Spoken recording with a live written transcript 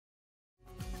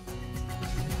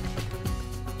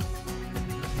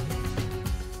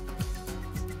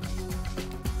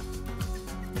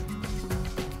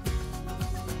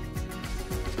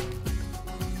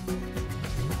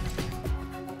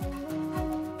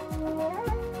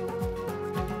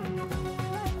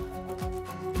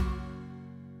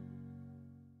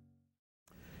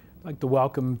I'd like to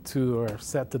welcome to our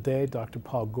set today Dr.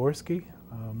 Paul Gorski.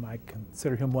 I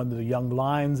consider him one of the young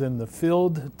lions in the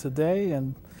field today.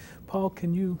 And Paul,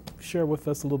 can you share with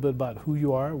us a little bit about who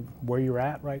you are, where you're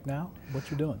at right now, what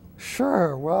you're doing?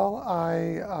 Sure. Well,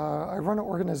 I run an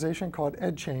organization called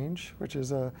EdChange, which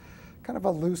is a kind of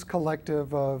a loose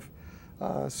collective of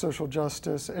social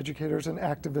justice educators and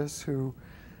activists who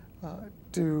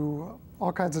do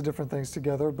all kinds of different things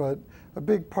together, but a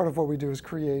big part of what we do is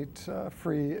create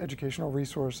free educational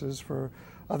resources for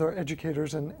other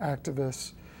educators and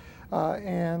activists.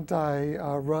 And I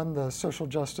run the social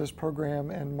justice program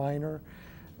and minor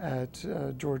at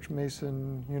George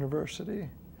Mason University.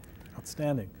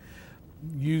 Outstanding.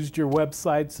 Used your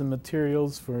websites and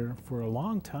materials for a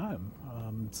long time.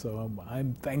 So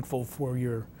I'm thankful for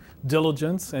your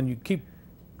diligence, and you keep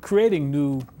creating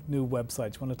new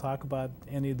websites. You want to talk about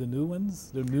any of the new ones,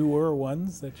 the newer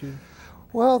ones that you?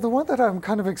 Well, the one that I'm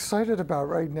kind of excited about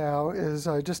right now is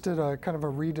I just did a kind of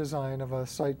a redesign of a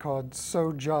site called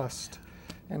So Just,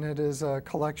 and it is a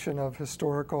collection of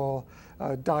historical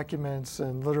documents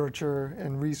and literature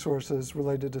and resources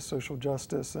related to social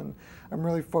justice. And I'm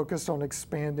really focused on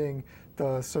expanding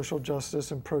the social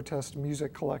justice and protest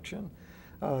music collection.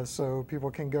 So people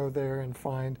can go there and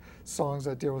find songs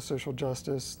that deal with social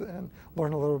justice and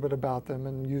learn a little bit about them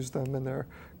and use them in their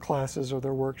classes or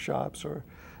their workshops or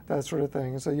that sort of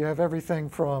thing. So you have everything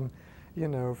from,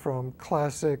 from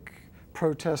classic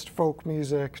protest folk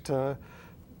music to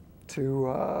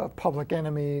Public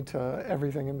Enemy to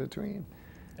everything in between.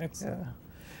 Excellent.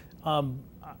 Yeah.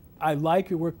 I like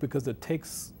your work because it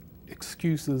takes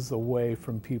excuses away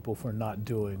from people for not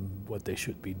doing what they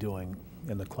should be doing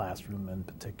in the classroom in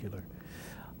particular.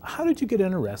 How did you get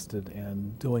interested in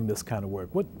doing this kind of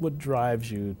work? What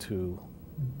drives you to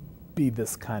be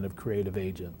this kind of creative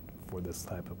agent for this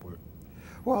type of work?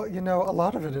 Well, a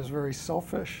lot of it is very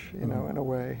selfish, in a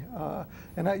way.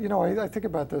 And I think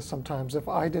about this sometimes. If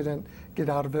I didn't get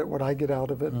out of it what I get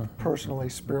out of it personally,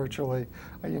 spiritually,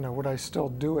 would I still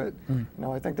do it?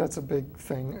 I think that's a big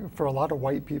thing for a lot of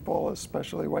white people,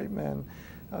 especially white men.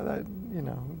 That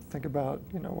think about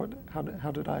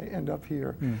how did I end up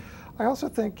here? I also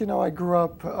think I grew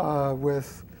up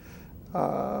with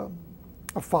a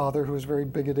father who was very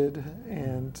bigoted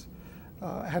and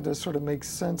had to sort of make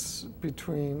sense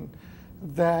between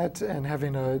that and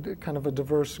having a kind of a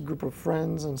diverse group of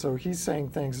friends. And so he's saying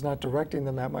things, not directing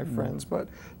them at my friends, but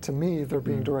to me, they're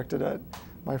being directed at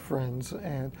my friends.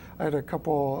 And I had a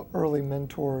couple early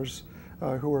mentors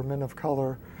who were men of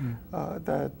color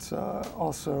that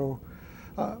also,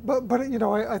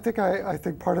 I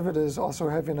think part of it is also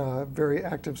having a very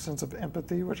active sense of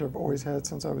empathy, which I've always had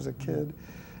since I was a kid.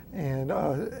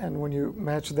 And when you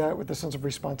match that with a sense of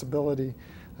responsibility,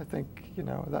 I think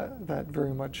that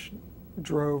very much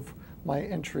drove my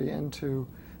entry into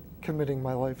committing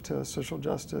my life to social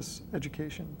justice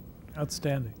education.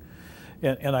 Outstanding.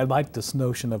 And I like this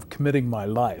notion of committing my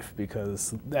life,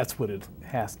 because that's what it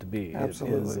has to be.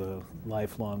 Absolutely. It is a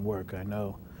lifelong work. I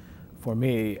know for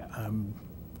me, I'm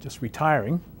just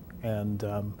retiring, and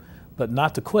but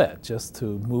not to quit, just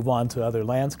to move on to other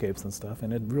landscapes and stuff.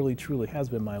 And it really, truly has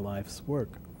been my life's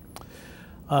work.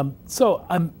 So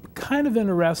I'm kind of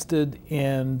interested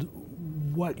in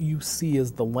what you see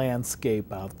as the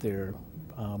landscape out there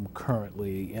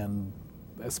currently, and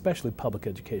especially public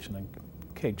education and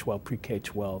K-12,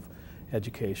 pre-K-12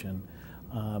 education.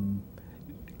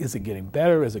 Is it getting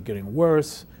better? Is it getting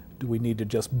worse? Do we need to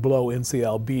just blow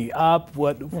NCLB up?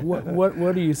 What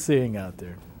are you seeing out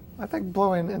there? I think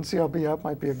blowing NCLB up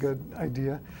might be a good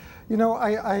idea.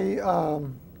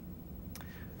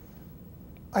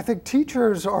 I think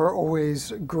teachers are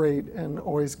always great and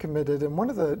always committed. And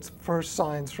one of the first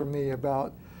signs for me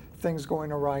about things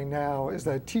going awry now is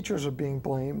that teachers are being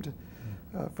blamed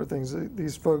for things.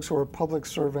 These folks who are public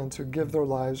servants who give their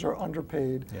lives are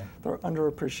underpaid, they're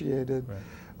underappreciated.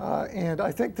 Right. And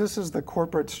I think this is the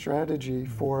corporate strategy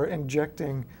for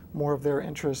injecting more of their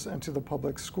interests into the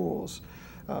public schools.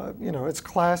 It's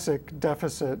classic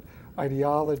deficit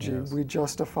ideology. Yes. We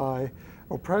justify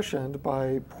oppression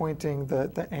by pointing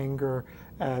the anger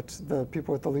at the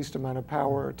people with the least amount of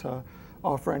power to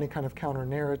offer any kind of counter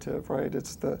narrative, right?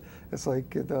 It's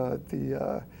like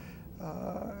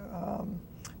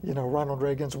Ronald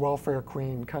Reagan's welfare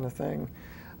queen kind of thing.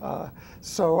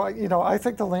 So I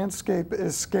think the landscape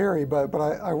is scary, but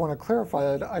I want to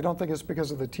clarify it. I don't think it's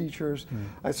because of the teachers.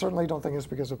 I certainly don't think it's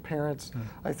because of parents.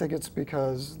 I think it's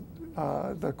because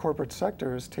the corporate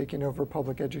sector is taking over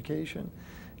public education.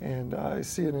 And I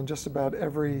see it in just about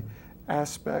every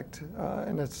aspect.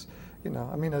 And it's,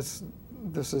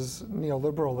 this is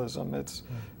neoliberalism.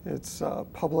 It's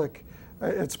public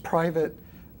it's private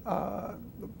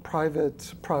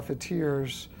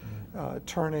profiteers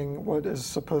turning what is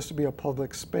supposed to be a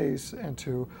public space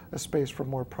into a space for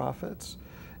more profits.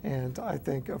 And I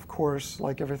think, of course,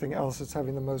 like everything else, it's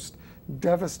having the most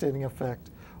devastating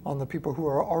effect on the people who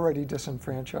are already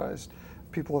disenfranchised,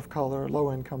 people of color,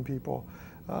 low-income people,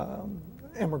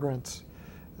 immigrants.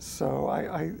 So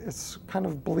it's kind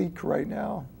of bleak right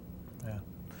now. Yeah.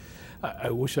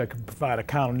 I wish I could provide a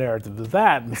counter-narrative to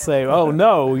that and say, oh,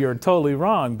 no, you're totally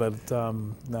wrong. But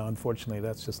no, unfortunately,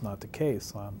 that's just not the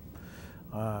case.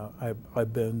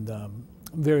 I've been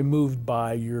very moved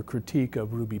by your critique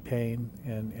of Ruby Payne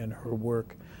and her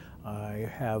work. I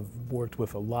have worked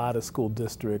with a lot of school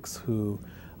districts who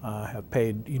have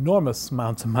paid enormous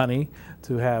amounts of money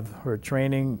to have her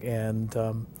training, and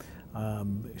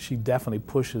she definitely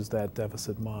pushes that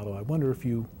deficit model. I wonder if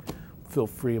you feel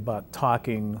free about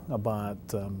talking about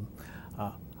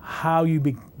how you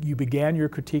began your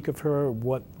critique of her,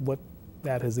 what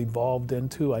that has evolved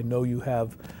into. I know you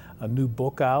have a new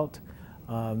book out.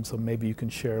 So maybe you can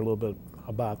share a little bit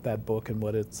about that book and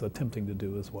what it's attempting to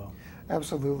do as well.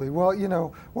 Absolutely. Well, you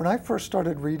know, when I first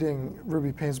started reading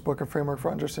Ruby Payne's book, A Framework for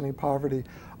Understanding Poverty,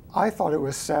 I thought it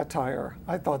was satire.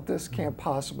 I thought this can't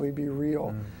possibly be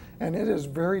real. And it is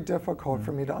very difficult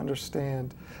for me to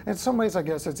understand. In some ways, I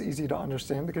guess it's easy to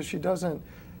understand because she doesn't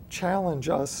challenge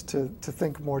us to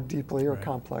think more deeply or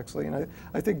complexly. And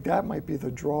I think that might be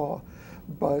the draw.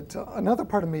 But another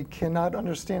part of me cannot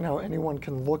understand how anyone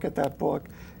can look at that book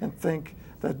and think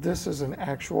that this is an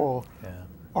actual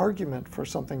argument for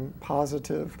something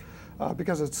positive,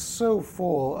 because it's so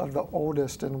full of the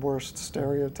oldest and worst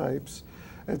stereotypes.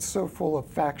 It's so full of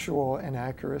factual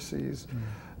inaccuracies.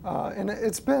 And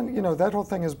it's been, you know, that whole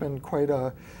thing has been quite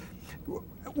a,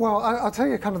 well, I'll tell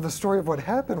you kind of the story of what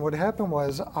happened. What happened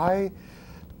was I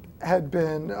had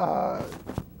been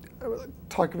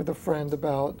talking with a friend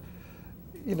about,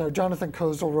 you know, Jonathan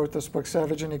Kozol wrote this book,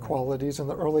 Savage Inequalities, in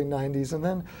the early 90s, and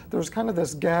then there was kind of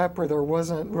this gap where there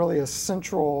wasn't really a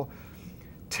central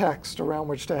text around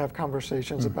which to have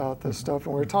conversations about this stuff,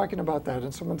 and we were talking about that,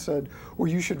 and someone said,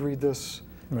 well, you should read this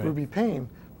Ruby Payne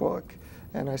book.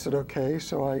 And I said, okay,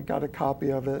 so I got a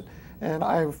copy of it,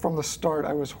 and from the start,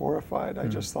 I was horrified. I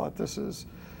just thought, this is,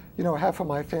 you know, half of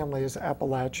my family is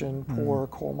Appalachian, poor,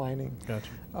 coal mining. Gotcha.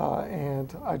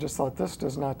 And I just thought, this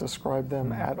does not describe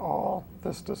them at all.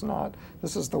 This does not.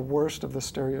 This is the worst of the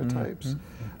stereotypes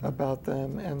about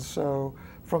them. And so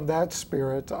from that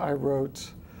spirit, I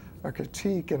wrote a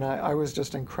critique, and I was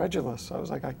just incredulous. I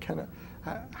was like,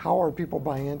 how are people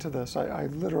buying into this? I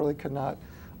literally could not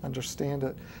understand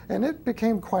it. And it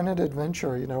became quite an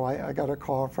adventure. You know, I got a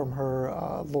call from her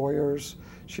lawyers.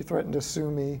 She threatened to sue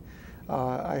me.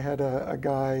 I had a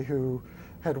guy who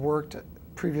had worked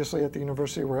previously at the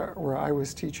university where I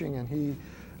was teaching, and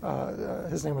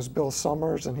his name was Bill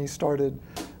Summers, and he started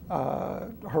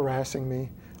harassing me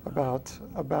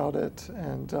about it.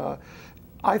 And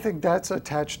I think that's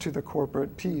attached to the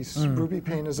corporate piece. Ruby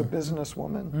Payne is a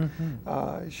businesswoman.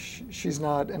 She's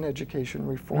not an education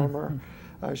reformer.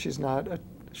 She's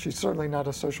certainly not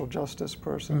a social justice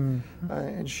person,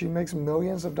 and she makes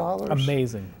millions of dollars.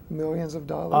 Amazing. Millions of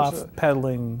dollars. Off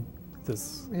peddling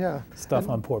this stuff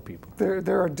on poor people.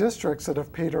 There are districts that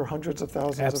have paid her hundreds of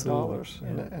thousands of dollars, yeah.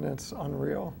 and it's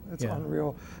unreal. It's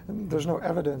unreal. And there's no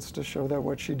evidence to show that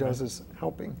what she does is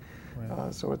helping.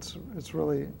 So it's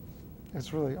really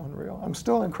unreal. I'm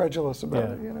still incredulous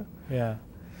about it, you know. Yeah.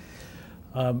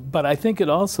 But I think it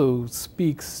also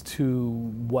speaks to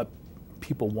what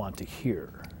people want to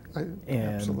hear.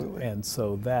 Absolutely. And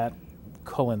so that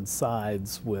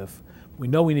coincides with, we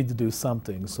know we need to do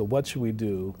something, so what should we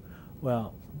do?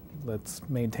 Well, let's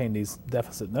maintain these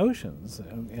deficit notions,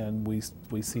 and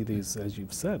we see these, as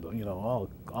you've said, you know,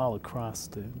 all across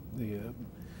the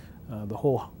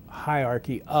whole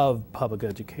hierarchy of public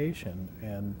education,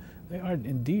 and they are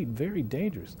indeed very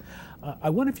dangerous. I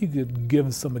wonder if you could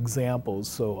give some examples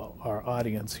so our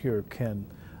audience here can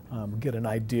get an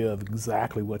idea of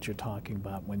exactly what you're talking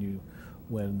about when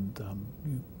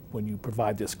you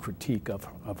provide this critique of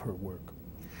her work.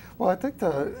 Well, I think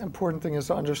the important thing is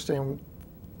to understand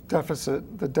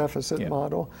the deficit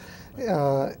model,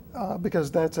 because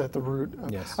that's at the root.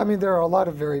 I mean, there are a lot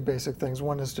of very basic things.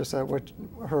 One is just that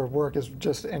her work is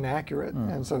just inaccurate,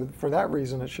 and so for that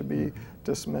reason it should be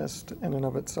dismissed in and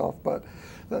of itself. But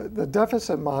the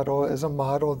deficit model is a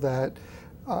model that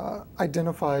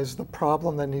identifies the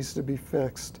problem that needs to be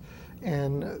fixed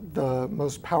in the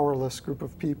most powerless group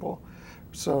of people.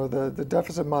 So the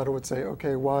deficit model would say,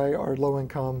 okay, why are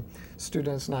low-income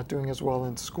students not doing as well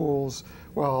in schools?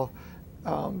 Well,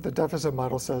 the deficit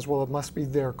model says, well, it must be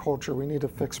their culture. We need to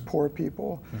fix poor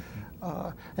people.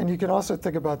 And you can also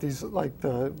think about these, like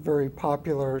the very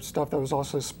popular stuff that was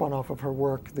also spun off of her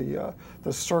work, the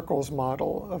circles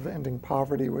model of ending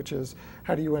poverty, which is,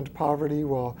 how do you end poverty?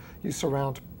 Well, you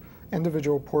surround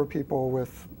individual poor people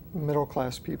with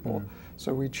middle-class people.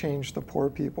 So we change the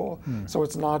poor people. So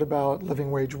it's not about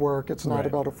living wage work. It's not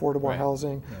about affordable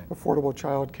housing, affordable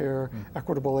childcare,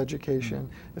 equitable education.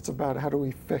 It's about how do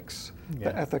we fix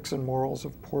the ethics and morals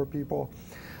of poor people.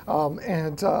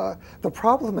 The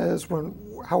problem is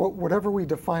whatever we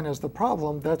define as the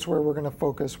problem, that's where we're going to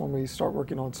focus when we start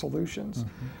working on solutions,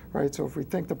 right? So if we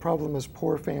think the problem is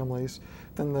poor families,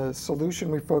 then the solution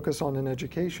we focus on in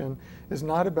education is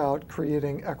not about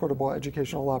creating equitable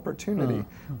educational opportunity,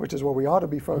 which is what we ought to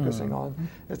be focusing on.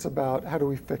 It's about how do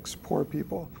we fix poor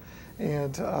people.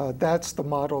 And that's the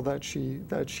model that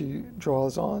she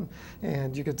draws on.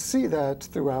 And you could see that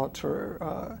throughout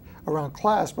her, around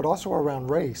class, but also around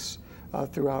race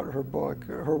throughout her book.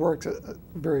 Her work's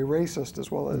very racist,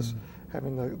 as well as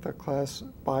having the class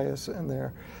bias in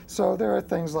there. So there are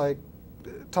things like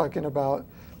talking about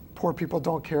poor people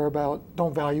don't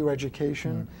value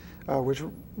education, which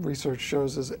research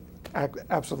shows is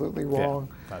absolutely wrong.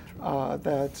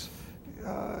 That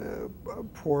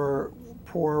poor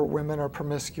women are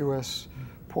promiscuous,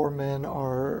 poor men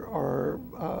are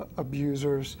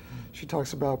abusers. She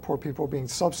talks about poor people being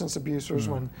substance abusers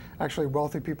when actually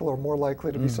wealthy people are more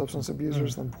likely to be substance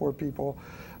abusers than poor people.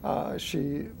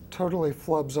 She totally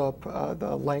flubs up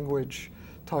the language,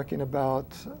 talking about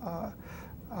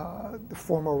the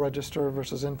formal register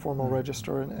versus informal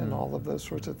register and all of those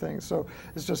sorts of things. So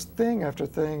it's just thing after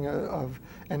thing of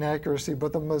inaccuracy,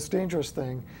 but the most dangerous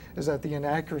thing is that the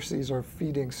inaccuracies are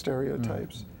feeding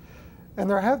stereotypes. And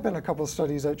there have been a couple of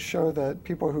studies that show that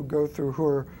people who go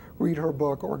through read her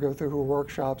book or go through her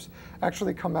workshops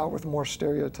actually come out with more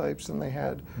stereotypes than they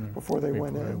had before they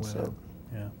went in.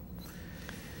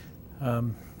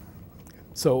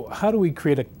 So how do we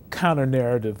create a counter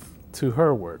narrative to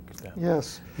her work then?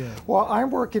 Yes. Well, I'm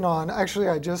working on, actually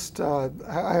I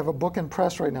have a book in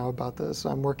press right now about this.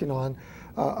 I'm working on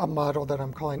a model that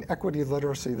I'm calling equity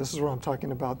literacy. This is what I'm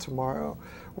talking about tomorrow,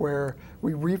 where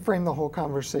we reframe the whole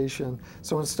conversation.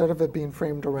 So instead of it being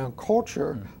framed around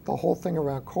culture, the whole thing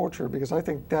around culture, because I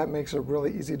think that makes it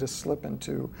really easy to slip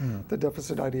into the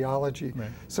deficit ideology.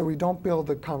 So we don't build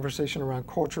the conversation around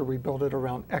culture, we build it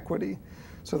around equity.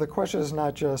 So the question is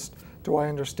not just, do I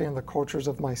understand the cultures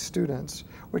of my students,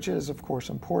 which is, of course,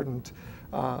 important,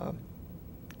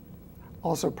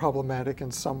 also problematic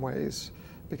in some ways,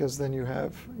 because then you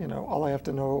have, all I have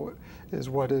to know is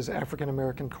what is African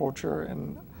American culture,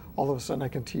 and all of a sudden I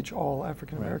can teach all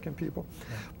African American people.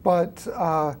 But,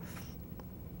 so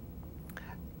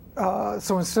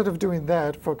instead of doing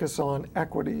that, focus on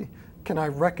equity. Can I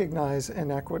recognize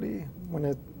inequity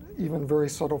even very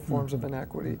subtle forms of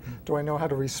inequity? Do I know how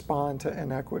to respond to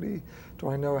inequity? Do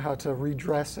I know how to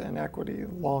redress inequity,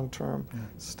 long-term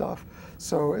stuff?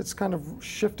 So it's kind of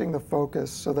shifting the focus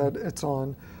so that it's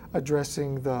on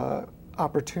addressing the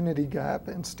opportunity gap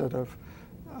instead of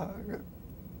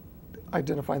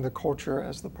identifying the culture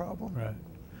as the problem.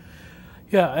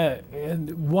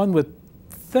 And one would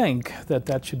think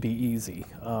that should be easy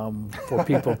for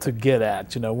people to get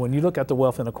at. When you look at the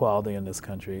wealth inequality in this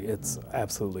country, it's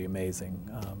absolutely amazing.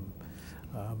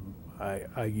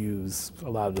 I use a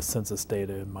lot of the census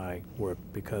data in my work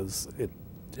because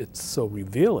it's so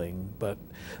revealing, but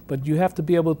you have to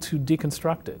be able to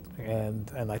deconstruct it,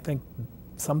 and I think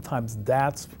sometimes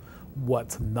that's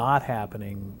what's not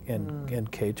happening in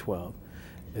K-12.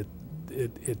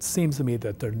 It seems to me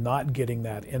that they're not getting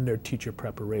that in their teacher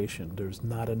preparation. There's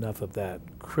not enough of that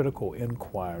critical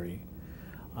inquiry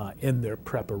in their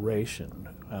preparation.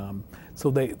 So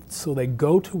they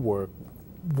go to work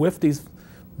with these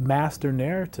master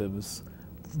narratives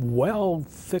well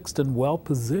fixed and well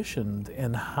positioned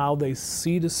in how they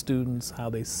see the students, how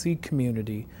they see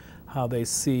community, how they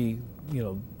see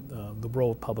the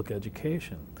role of public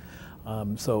education.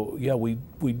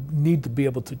 We need to be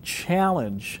able to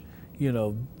challenge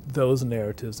those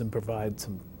narratives and provide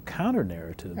some counter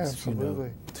narratives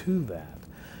to that.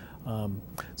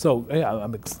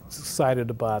 I'm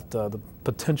excited about the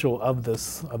potential of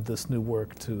this new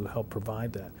work to help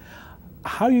provide that.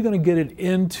 How are you going to get it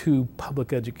into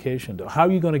public education, though? How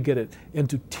are you going to get it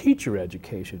into teacher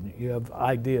education? You have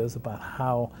ideas about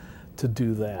how to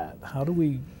do that. How do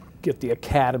we get the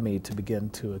academy to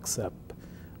begin to accept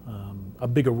a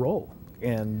bigger role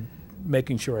in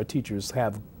making sure our teachers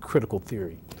have critical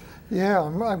theory? Yeah,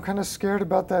 I'm kind of scared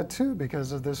about that too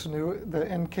because of the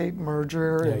NCATE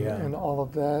merger and all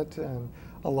of that, and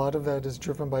a lot of that is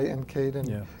driven by NCATE,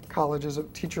 and colleges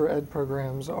of teacher ed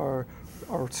programs are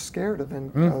scared of the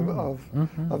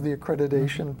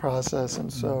accreditation process, and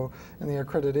and the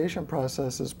accreditation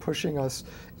process is pushing us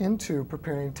into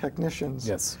preparing technicians.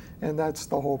 Yes. And that's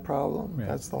the whole problem. Yeah.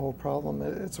 That's the whole problem.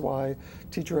 It's why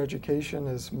teacher education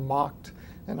is mocked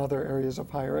in other areas of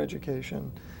higher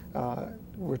education,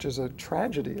 which is a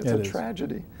tragedy. It's a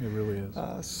tragedy. It really is.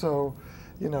 So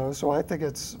I think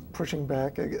it's pushing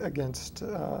back against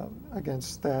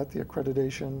that, the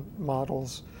accreditation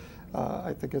models.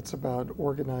 I think it's about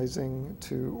organizing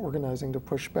to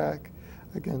push back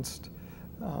against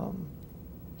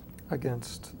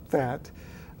that.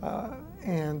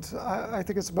 And I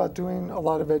think it's about doing a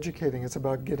lot of educating. It's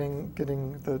about getting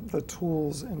the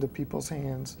tools into people's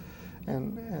hands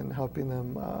and helping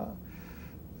them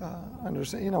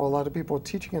understand. A lot of people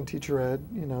teaching in teacher ed,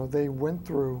 they went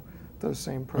through those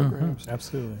same programs.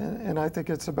 Absolutely. And I think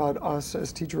it's about us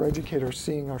as teacher educators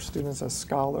seeing our students as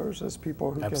scholars, as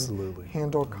people who can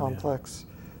handle complex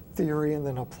theory and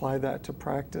then apply that to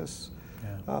practice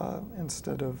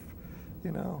instead of,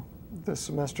 this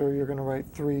semester you're going to write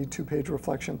 3 2-page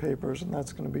reflection papers and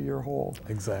that's going to be your whole.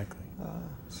 Exactly.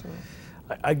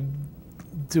 I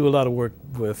do a lot of work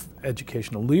with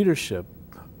educational leadership,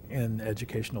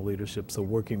 so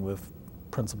working with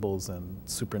principals and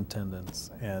superintendents,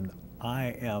 and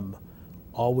I am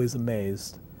always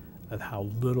amazed at how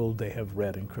little they have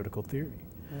read in critical theory.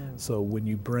 So when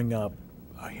you bring up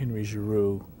Henry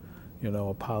Giroux,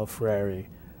 a Paulo Freire,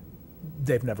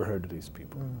 they've never heard of these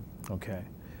people, okay?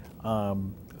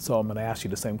 So I'm going to ask you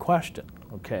the same question,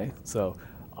 okay? So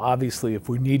obviously if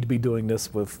we need to be doing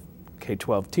this with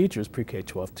K-12 teachers,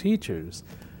 pre-K-12 teachers,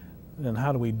 then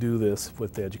how do we do this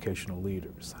with the educational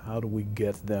leaders? How do we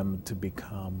get them to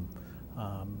become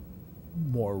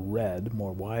more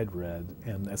wide read,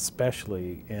 and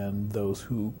especially in those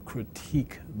who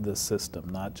critique the system,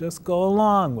 not just go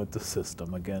along with the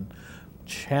system, again,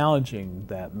 challenging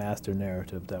that master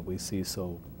narrative that we see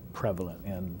so prevalent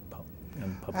in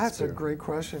public That's sphere? A great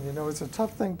question. It's a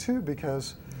tough thing too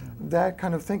because that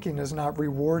kind of thinking is not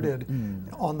rewarded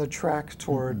on the track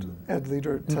toward ed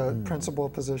leader to principal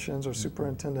positions or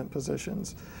superintendent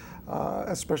positions,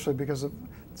 especially because of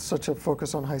such a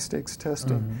focus on high stakes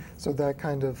testing. So that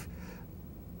kind of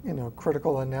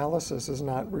critical analysis is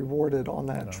not rewarded on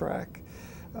that track.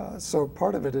 So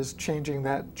part of it is changing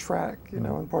that track,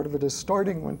 and part of it is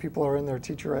starting when people are in their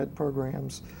teacher ed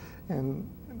programs and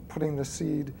putting the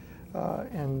seed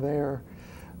in there.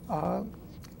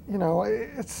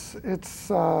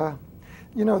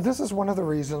 This is one of the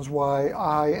reasons why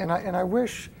I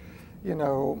wish,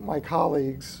 my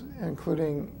colleagues,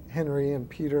 including Henry and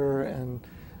Peter and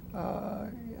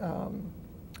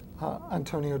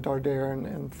Antonio Dardere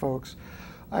and folks,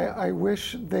 I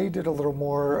wish they did a little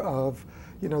more of,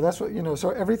 that's what, so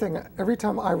every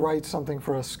time I write something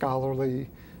for a scholarly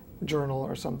journal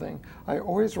or something, I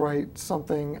always write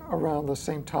something around the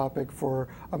same topic for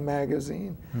a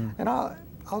magazine. And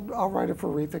I'll write it for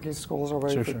Rethinking Schools, I'll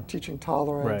write it for Teaching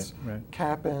Tolerance,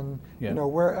 CAPN,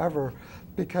 wherever,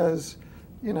 because,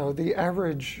 the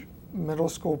average middle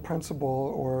school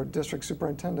principal or district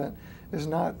superintendent is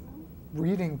not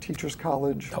reading Teachers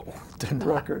College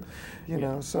record,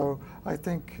 so I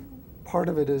think part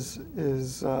of it is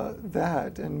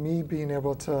that, and me being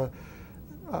able to,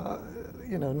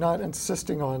 not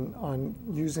insisting on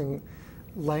using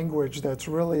language that's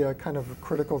really a kind of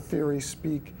critical theory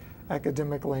speak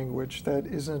academic language that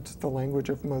isn't the language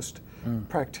of most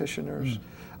practitioners.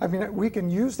 I mean, we can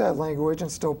use that language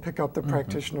and still pick up the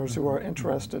practitioners who are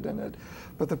interested in it.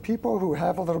 But the people who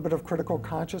have a little bit of critical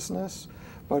consciousness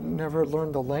but never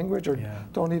learn the language or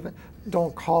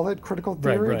don't call it critical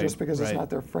theory just because it's not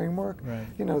their framework.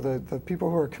 The people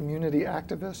who are community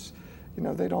activists,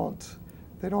 they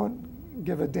don't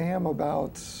give a damn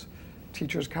about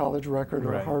Teachers College record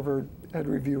or Harvard Ed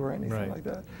Review or anything like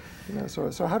that.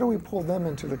 So how do we pull them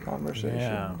into the conversation?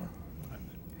 Yeah.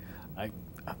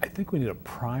 I think we need a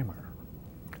primer.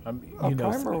 A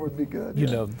primer would be good.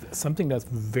 Something that's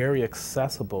very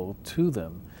accessible to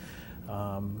them,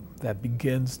 that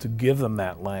begins to give them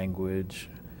that language,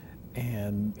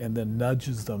 and then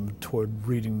nudges them toward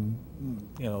reading,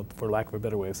 for lack of a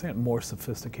better way of saying it, more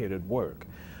sophisticated work.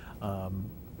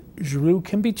 Giroux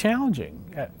can be challenging,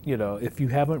 if you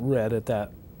haven't read at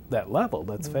that level.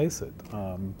 Let's face it.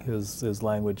 His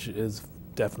language is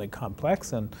definitely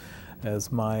complex, and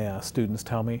as my students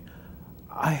tell me,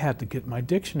 I had to get my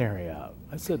dictionary out.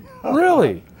 I said,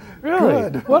 really?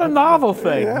 Really? Good. What a novel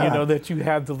thing, Yeah. you know, that you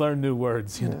had to learn new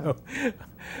words, you know.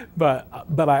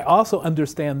 But I also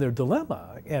understand their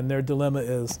dilemma, and their dilemma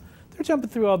is they're jumping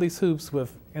through all these hoops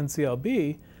with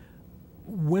NCLB.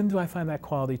 When do I find that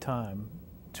quality time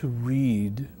to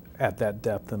read at that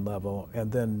depth and level,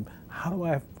 and then how do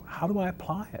I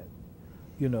apply it?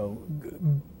 You know,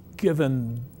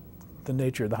 given the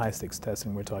nature of the high stakes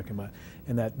testing we're talking about,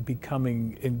 and that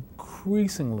becoming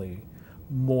increasingly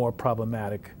more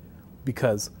problematic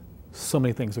because so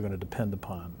many things are going to depend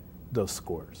upon those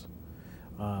scores.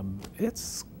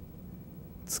 It's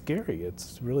scary.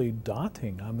 It's really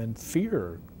daunting. I'm in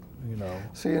fear, you know.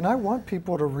 See, and I want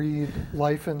people to read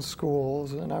Life in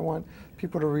Schools, and I want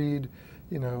people to read,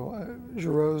 you know,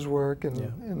 Giroux's work,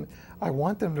 and I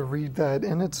want them to read that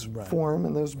in its form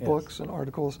in those books and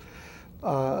articles.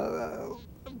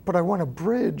 But I want a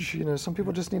bridge. You know, some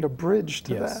people just need a bridge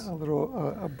to that, a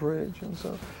little a bridge, and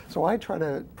so I try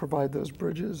to provide those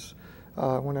bridges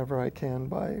whenever I can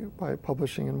by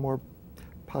publishing in more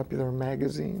popular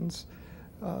magazines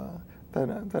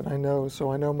that I know.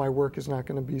 So I know my work is not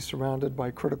going to be surrounded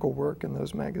by critical work in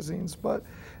those magazines, but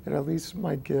it at least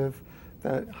might give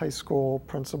that high school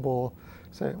principal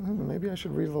say, maybe I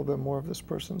should read a little bit more of this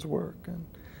person's work. And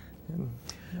you know.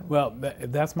 Well,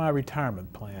 that's my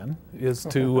retirement plan, is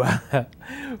to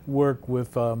work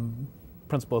with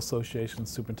principal associations,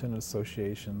 superintendent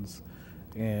associations,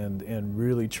 and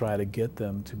really try to get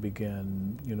them to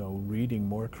begin, you know, reading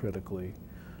more critically,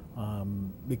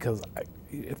 because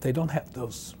if they don't have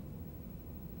those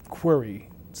query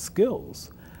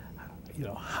skills, you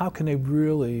know, how can they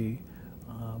really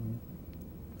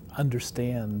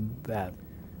understand that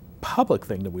public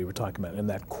thing that we were talking about and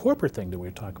that corporate thing that we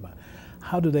were talking about?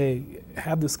 How do they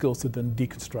have the skills to then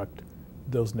deconstruct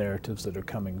those narratives that are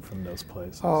coming from those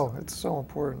places? Oh, it's so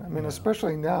important. I mean,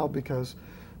 especially now, because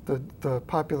the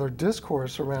popular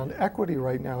discourse around equity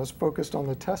right now is focused on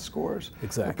the test scores.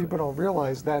 Exactly. And people don't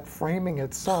realize that framing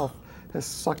itself has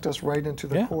sucked us right into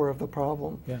the core of the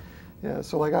problem. Yeah.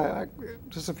 So like I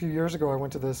just a few years ago, I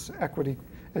went to this equity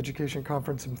education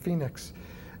conference in Phoenix.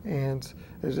 And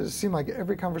it just seemed like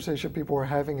every conversation people were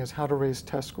having is how to raise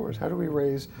test scores. How do we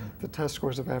raise the test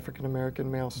scores of African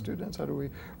American male students? How do we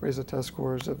raise the test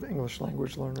scores of English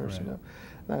language learners? You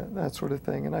know, that sort of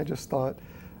thing. And I just thought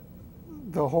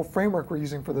the whole framework we're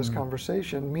using for this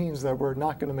conversation means that we're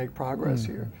not going to make progress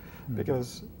here,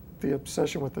 because the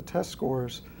obsession with the test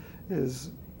scores is,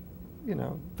 you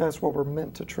know, that's what we're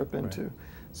meant to trip into.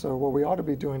 So what we ought to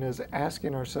be doing is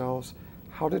asking ourselves,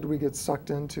 how did we get sucked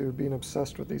into being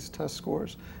obsessed with these test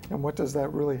scores? And what does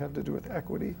that really have to do with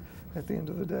equity at the end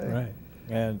of the day? Right.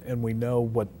 And we know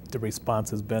what the response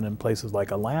has been in places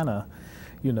like Atlanta,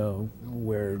 you know,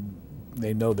 where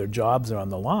they know their jobs are on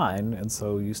the line, and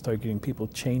so you start getting people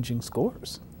changing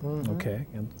scores, okay,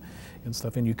 and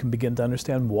stuff, and you can begin to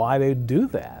understand why they do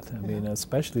that. I mean,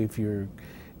 especially if you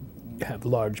have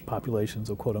large populations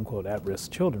of quote-unquote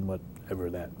at-risk children, whatever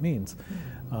that means.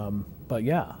 But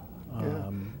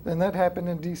and that happened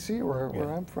in D.C. where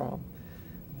I'm from.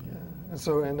 And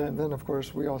so, and then of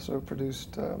course we also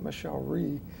produced Michelle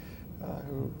Rhee,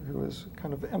 who is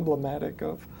kind of emblematic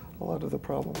of a lot of the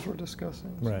problems we're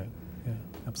discussing. Right. Yeah.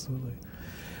 Absolutely.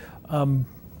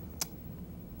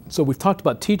 So we've talked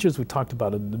about teachers. We've talked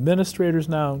about administrators.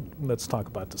 Now let's talk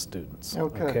about the students.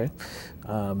 Okay.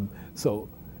 So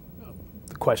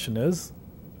the question is,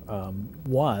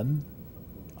 one,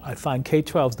 I find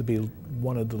K-12s to be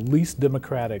one of the least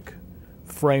democratic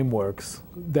frameworks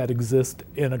that exist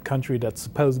in a country that's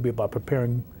supposed to be about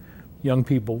preparing young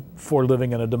people for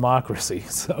living in a democracy.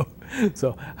 So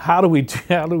how do we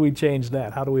change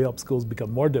that? How do we help schools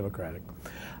become more democratic?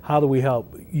 How do we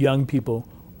help young people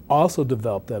also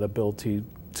develop that ability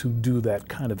to do that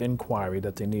kind of inquiry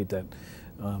that they need,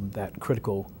 that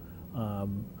critical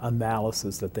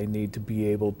analysis that they need to be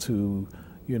able to,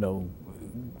 you know,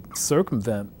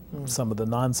 circumvent some of the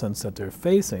nonsense that they're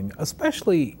facing,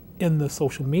 especially in the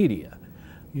social media.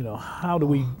 You know, how do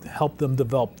we help them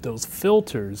develop those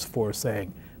filters for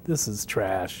saying, this is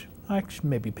trash, I should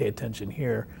maybe pay attention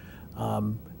here,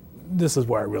 this is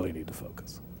where I really need to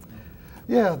focus.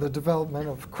 Yeah, the development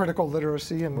of critical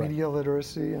literacy and media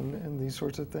literacy and these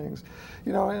sorts of things.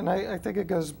 You know, and I think it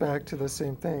goes back to the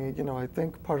same thing. You know, I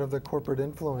think part of the corporate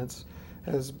influence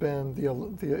has been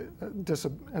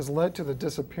has led to the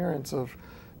disappearance of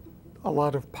a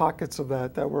lot of pockets of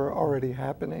that were already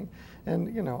happening.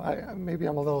 And you know, maybe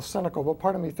I'm a little cynical, but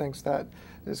part of me thinks that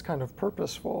is kind of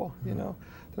purposeful. You know,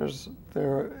 there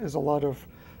is a lot of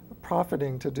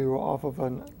profiting to do off of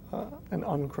an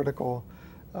uncritical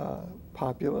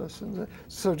populace. And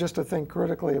so just to think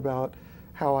critically about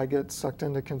how I get sucked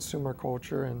into consumer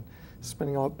culture and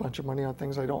spending a bunch of money on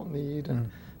things I don't need, and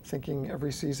thinking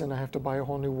every season I have to buy a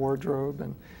whole new wardrobe,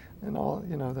 and all,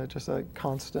 you know, that just a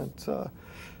constant,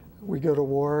 we go to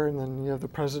war and then you have the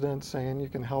president saying you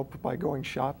can help by going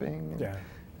shopping. And,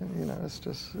 you know, it's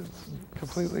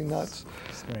completely nuts.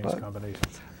 Strange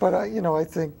combinations. But you know, I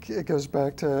think it goes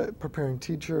back to preparing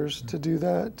teachers to do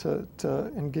that,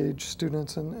 to engage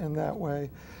students in that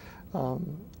way.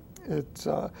 It's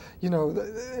you know,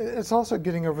 it's also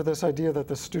getting over this idea that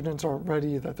the students aren't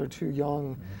ready, that they're too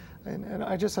young. And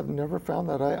I just have never found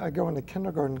that. I go into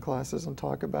kindergarten classes and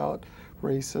talk about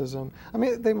racism. I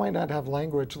mean, they might not have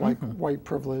language like white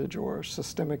privilege or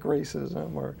systemic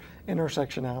racism or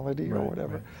intersectionality or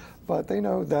whatever, but they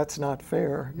know that's not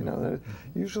fair. You know, that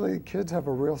usually kids have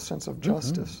a real sense of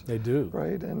justice. They do,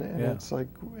 right? And it's like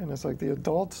the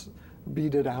adults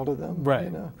beat it out of them,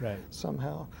 you know,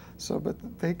 somehow. So, but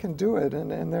they can do it,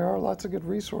 and there are lots of good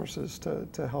resources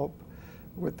to help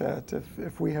with that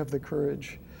if we have the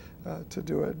courage to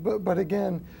do it. But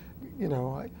again, you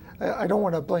know, I don't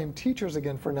want to blame teachers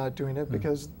again for not doing it,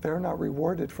 because they're not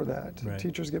rewarded for that.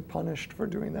 Teachers get punished for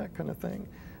doing that kind of thing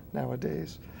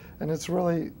nowadays. And it's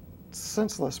really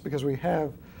senseless, because we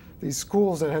have these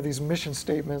schools that have these mission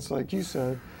statements, like you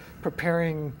said,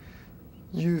 preparing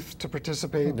youth to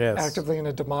participate actively in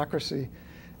a democracy,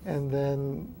 and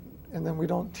then we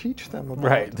don't teach them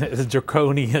about the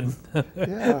draconian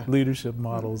leadership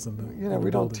models, and you know,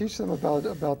 we don't teach them about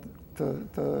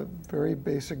the very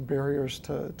basic barriers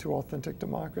to authentic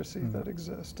democracy that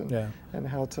exist, and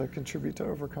how to contribute to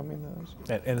overcoming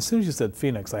those. And as soon as you said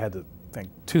Phoenix, I had to think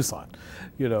Tucson.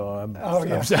 You know,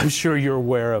 I'm sure you're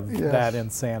aware of that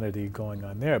insanity going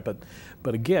on there.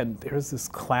 But again, there's this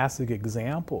classic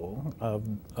example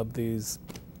of these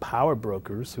power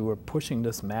brokers who are pushing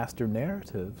this master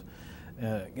narrative,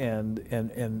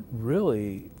 and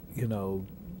really, you know,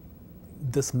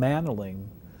 dismantling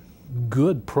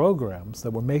good programs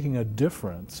that were making a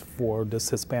difference for this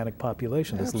Hispanic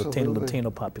population, this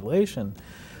Latino population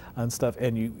and stuff,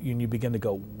 and you begin to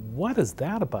go, what is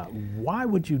that about? Why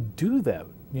would you do that?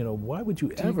 You know, why would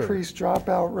you ever? Decrease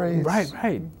dropout rates.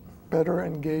 Better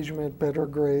engagement, better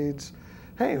grades.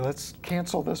 Hey, let's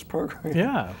cancel this program.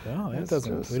 Yeah, well, that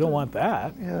doesn't. We don't want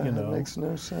that. Yeah, you know. It makes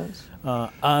no sense.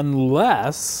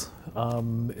 Unless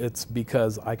it's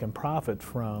because I can profit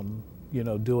from, you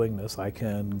know, doing this. I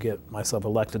can get myself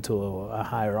elected to a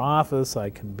higher office. I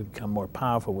can become more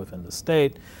powerful within the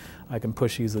state. I can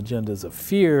push these agendas of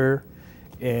fear,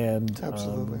 and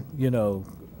you know,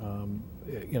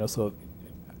 so,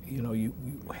 you know, you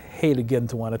hate again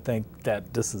to want to think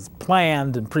that this is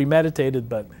planned and premeditated,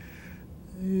 but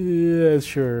yeah,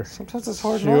 sure. Sometimes it's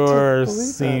hard not to believe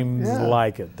seems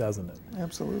like it, doesn't it?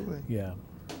 Absolutely. Yeah,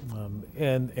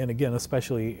 and again,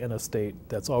 especially in a state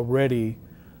that's already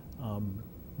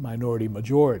minority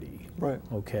majority.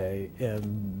 Okay,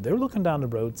 and they're looking down the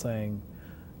road saying,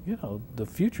 you know, the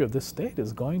future of this state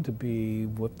is going to be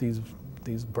with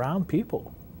these brown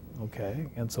people. Okay,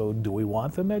 and so do we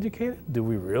want them educated? Do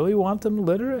we really want them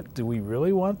literate? Do we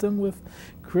really want them with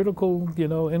critical, you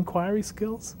know, inquiry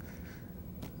skills?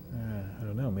 I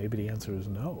don't know. Maybe the answer is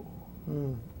no.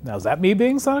 Now, is that me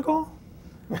being cynical?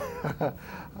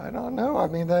 I don't know. I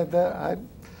mean,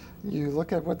 you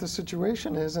look at what the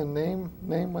situation is and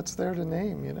name what's there to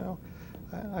name. You know,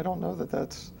 I don't know that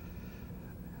that's.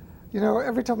 You know,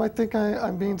 every time I think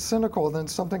I'm being cynical, then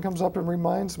something comes up and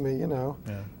reminds me. You know,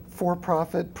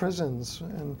 for-profit prisons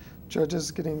and judges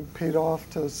getting paid off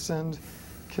to send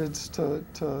kids to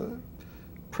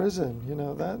prison. You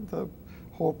know, that the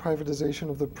whole privatization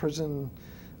of the prison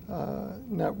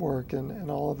network and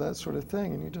all of that sort of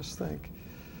thing, and you just think,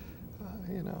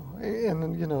 you know,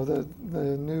 and you know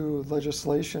the new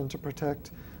legislation to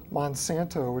protect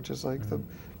Monsanto, which is like the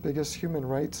biggest human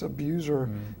rights abuser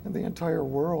in the entire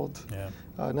world,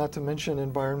 not to mention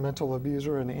environmental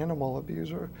abuser and animal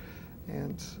abuser,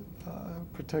 and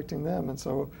protecting them. And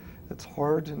so it's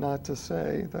hard not to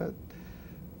say that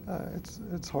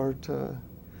it's hard to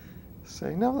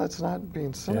say, no, that's not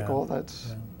being cynical,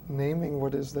 that's naming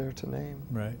what is there to name.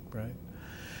 Right.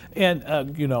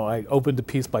 And, you know, I opened the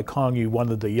piece by calling you one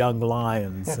of the young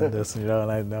lions in this, you know,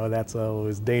 and I know that's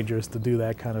always dangerous to do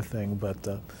that kind of thing, but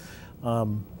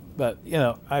you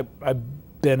know,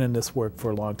 I've been in this work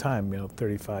for a long time, you know,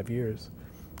 35 years.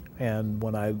 And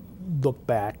when I look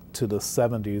back to the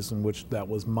 70s, in which that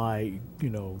was my, you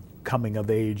know, coming of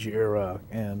age era,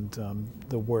 and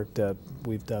the work that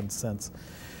we've done since.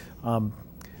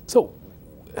 So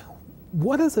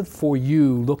what is it for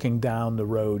you looking down the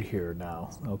road here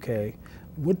now, okay?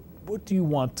 what do you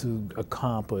want to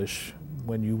accomplish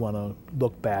when you want to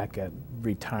look back at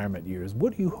retirement years?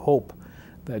 What do you hope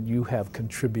that you have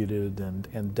contributed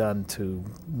and done to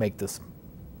make this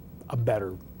a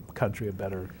better country, a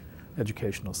better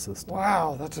educational system?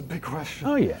 Wow, that's a big question.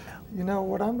 Oh yeah. You know,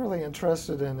 what I'm really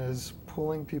interested in is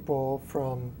pulling people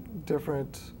from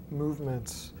different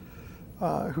movements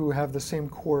who have the same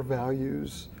core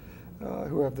values,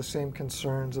 who have the same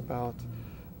concerns about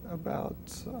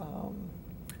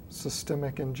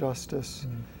systemic injustice,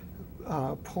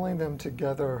 pulling them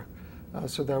together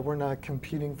so that we're not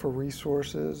competing for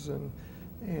resources and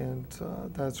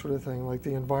that sort of thing, like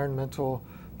the environmental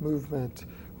movement,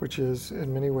 which is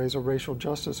in many ways a racial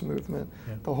justice movement.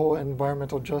 Yeah. The whole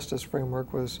environmental justice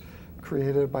framework was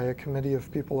created by a committee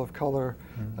of people of color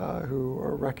who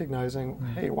are recognizing,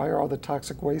 hey, why are all the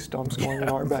toxic waste dumps going in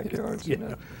our backyards? Yeah.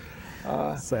 You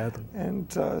know? Sadly.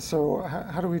 And so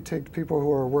how do we take people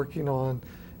who are working on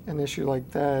an issue like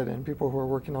that and people who are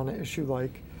working on an issue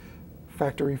like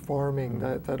factory farming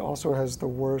that also has the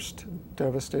worst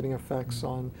devastating effects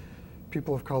on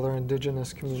people of color,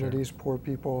 indigenous communities, poor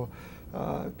people,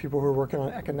 people who are working on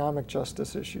economic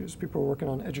justice issues, people who are working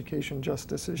on education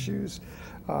justice issues,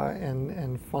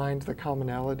 and find the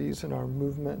commonalities in our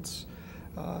movements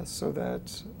so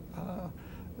that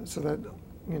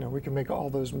you know, we can make all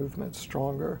those movements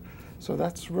stronger. So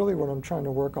that's really what I'm trying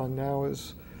to work on now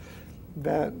is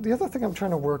that. The other thing I'm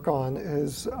trying to work on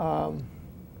is,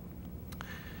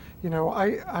 you know,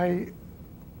 I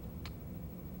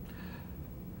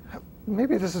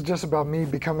maybe this is just about me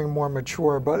becoming more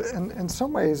mature, but in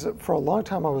some ways, for a long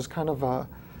time, I was kind of a,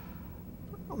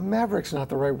 maverick's not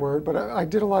the right word, but I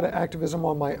did a lot of activism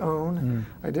on my own.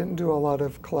 I didn't do a lot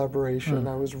of collaboration.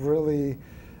 I was really,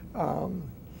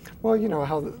 well, you know,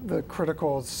 how the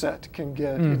critical set can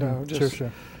get, you know, just,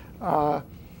 Sure.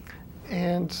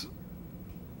 and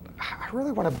I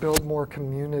really want to build more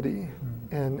community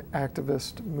in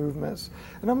activist movements.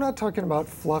 And I'm not talking about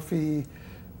fluffy,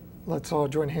 let's all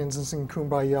join hands and sing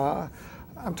Kumbaya.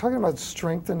 I'm talking about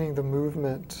strengthening the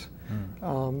movement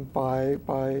by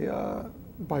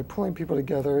pulling people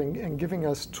together and giving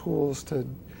us tools to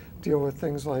deal with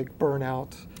things like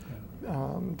burnout,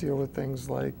 deal with things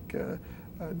like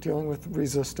dealing with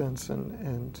resistance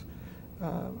and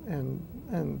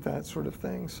that sort of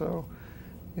thing. So,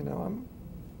 you know, I'm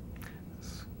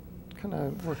kind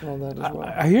of working on that as well.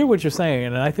 I hear what you're saying,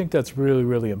 and I think that's really,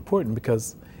 really important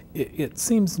because it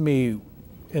seems to me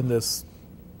in this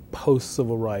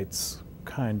post-civil rights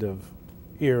kind of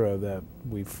era that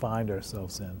we find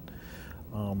ourselves in,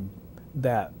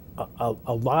 that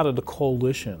a lot of the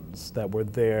coalitions that were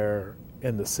there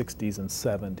in the 60s and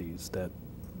 70s that,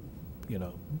 you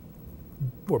know,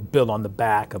 were built on the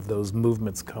back of those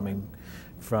movements coming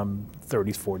from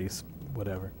 30s, 40s,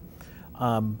 whatever,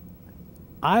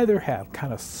 either have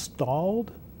kind of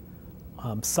stalled,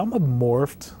 some have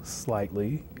morphed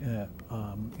slightly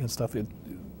and stuff.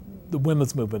 The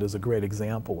women's movement is a great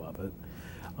example of it,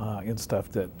 and stuff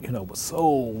that, you know, was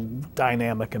so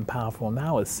dynamic and powerful.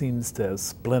 Now it seems to have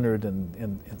splintered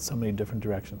in so many different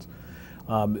directions.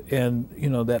 And, you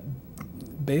know, that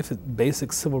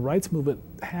basic civil rights movement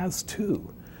has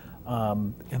too,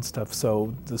 and stuff.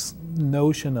 So this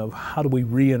notion of how do we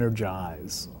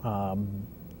re-energize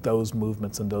those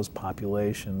movements and those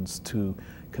populations to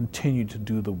continue to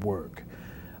do the work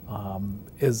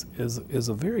is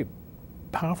a very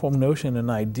powerful notion and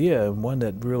idea, and one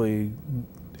that really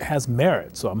has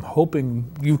merit. So I'm hoping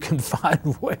you can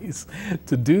find ways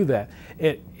to do that.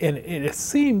 It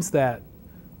seems that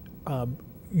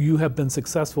you have been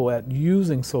successful at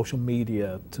using social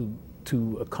media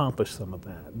to accomplish some of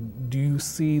that. Do you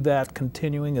see that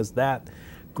continuing? Is that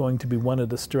going to be one of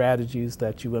the strategies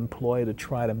that you employ to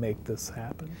try to make this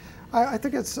happen? I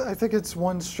think it's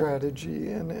one strategy,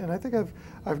 and I think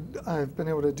I've been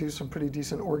able to do some pretty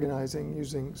decent organizing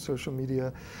using social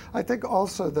media. I think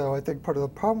also, though, I think part of the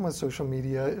problem with social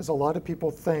media is a lot of people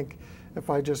think if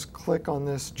I just click on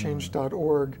this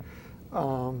change.org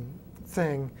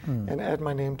thing and add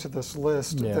my name to this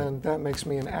list, then that makes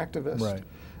me an activist. Right.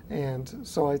 And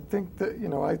so I think that, you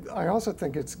know, I also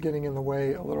think it's getting in the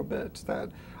way a little bit, that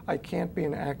I can't be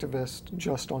an activist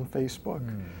just on Facebook.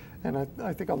 And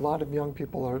I think a lot of young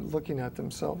people are looking at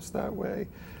themselves that way.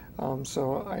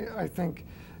 So I think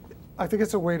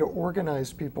it's a way to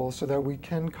organize people so that we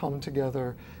can come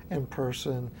together in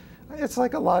person. It's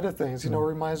like a lot of things, you know, it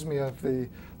reminds me of the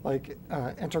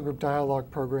intergroup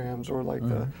dialogue programs, or like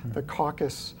the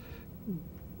caucus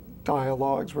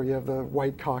dialogues where you have the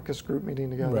white caucus group meeting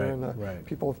together and the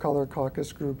people of color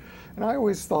caucus group. And I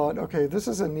always thought, okay, this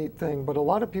is a neat thing, but a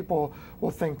lot of people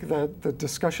will think that the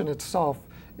discussion itself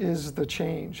is the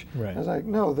change. Right. I was like,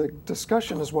 no, the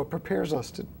discussion is what prepares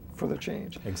us for the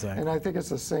change. Exactly. And I think it's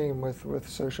the same with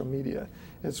social media.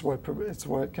 It's what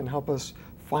can help us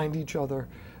find each other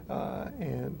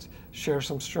and share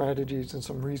some strategies and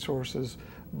some resources.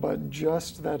 But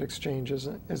just that exchange is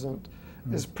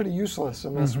pretty useless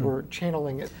unless we're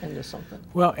channeling it into something.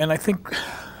 Well, and I think,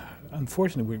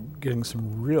 unfortunately, we're getting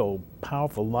some real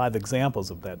powerful live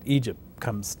examples of that. Egypt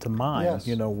comes to mind, Yes.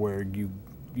 you know, where you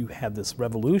had this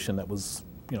revolution that was,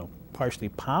 you know, partially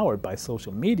powered by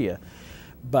social media,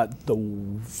 but the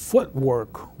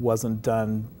footwork wasn't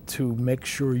done to make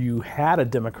sure you had a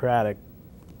democratic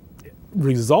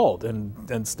result,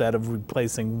 and instead of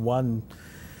replacing one,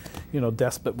 you know,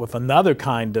 despot with another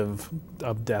kind of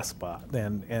despot,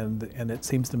 and it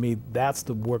seems to me that's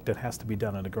the work that has to be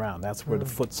done on the ground. That's where the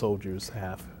foot soldiers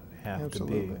have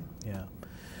Absolutely. to be. Yeah.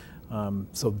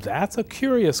 So that's a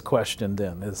curious question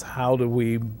then, is how do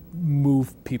we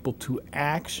move people to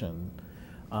action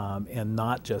and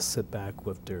not just sit back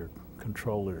with their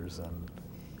controllers and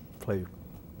play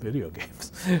video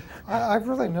games? I've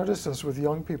really noticed this with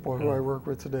young people who I work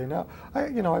with today. Now,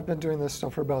 I've been doing this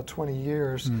stuff for about 20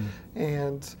 years,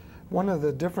 and one of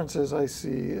the differences I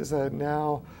see is that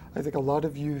now I think a lot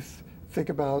of youth think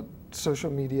about social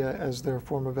media as their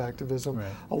form of activism. Right.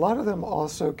 A lot of them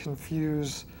also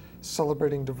confuse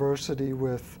celebrating diversity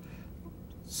with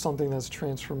something that's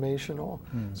transformational.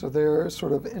 So their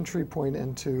sort of entry point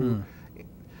into,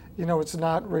 it's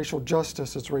not racial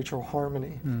justice, it's racial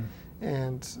harmony.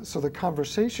 And so the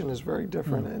conversation is very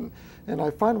different. And I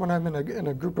find when I'm in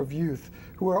a group of youth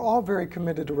who are all very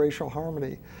committed to racial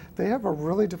harmony, they have a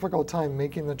really difficult time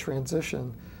making the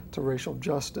transition to racial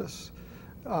justice.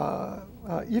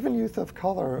 Even youth of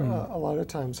color a lot of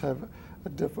times have a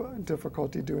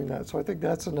difficulty doing that. So I think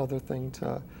that's another thing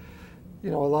to,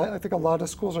 I think a lot of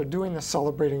schools are doing the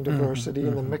celebrating diversity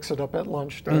and then mix it up at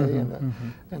lunch day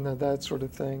and that sort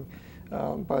of thing.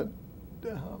 But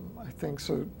I think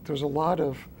so.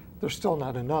 There's still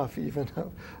not enough even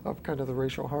of kind of the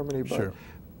racial harmony, but Sure.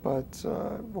 but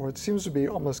what seems to be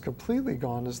almost completely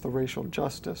gone is the racial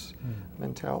justice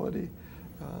mentality.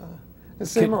 And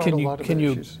same around a lot of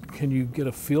issues. Can you get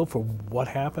a feel for what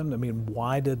happened? I mean,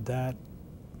 why did that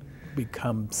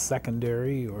become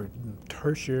secondary or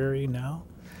tertiary now?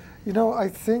 I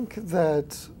think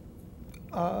that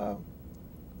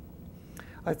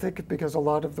because a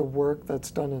lot of the work that's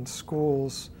done in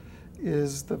schools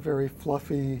is the very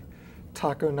fluffy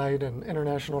taco night and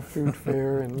international food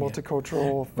fair and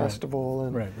multicultural festival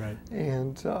and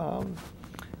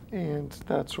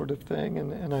that sort of thing.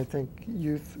 And I think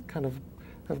youth kind of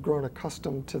have grown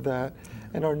accustomed to that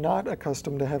and are not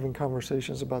accustomed to having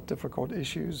conversations about difficult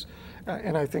issues.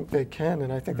 And I think they can,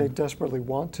 and I think they desperately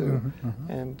want to.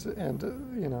 And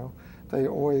they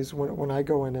always, when I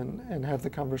go in and have the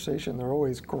conversation, they're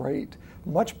always great,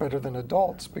 much better than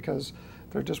adults because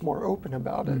they're just more open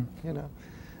about it,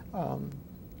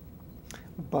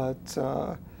 But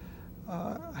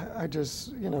I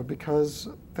just, because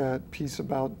that piece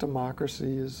about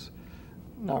democracy is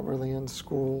not really in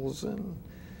schools, and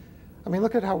I mean,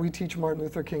 look at how we teach Martin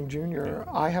Luther King Jr.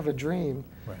 I have a dream.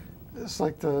 Right. It's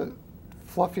like the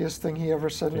fluffiest thing he ever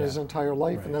said in his entire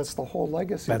life, and that's the whole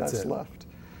legacy that's left.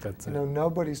 That's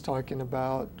nobody's talking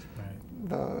about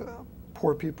the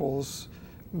poor people's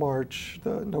march.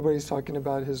 Nobody's talking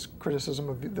about his criticism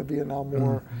of the Vietnam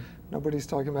War. Nobody's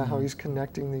talking about how he's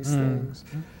connecting these things.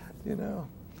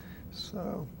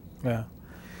 So yeah,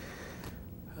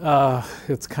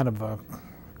 it's kind of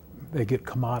they get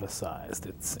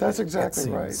commoditized. That's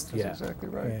exactly right. That's exactly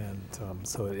right. And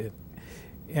so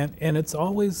and it's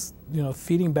always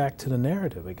feeding back to the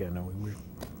narrative again. And we were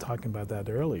talking about that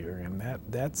earlier, and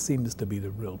that seems to be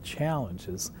the real challenge.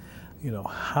 Is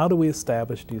how do we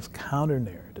establish these counter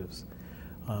narratives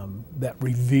that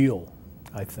reveal,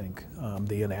 I think,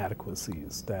 the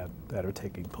inadequacies that are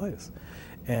taking place.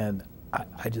 And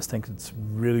I just think it's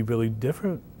really, really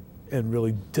different and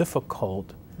really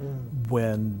difficult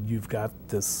when you've got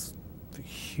this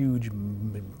huge,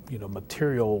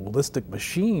 materialistic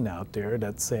machine out there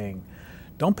that's saying,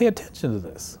 don't pay attention to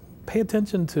this. Pay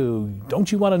attention to,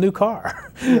 don't you want a new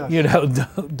car? Yes.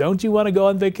 Don't you want to go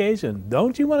on vacation?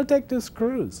 Don't you want to take this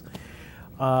cruise?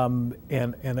 And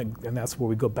that's where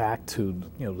we go back to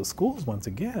the schools once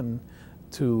again.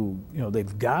 To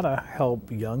they've got to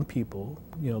help young people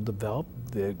develop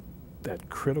that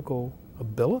critical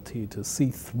ability to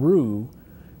see through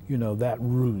that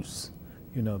ruse,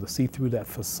 to see through that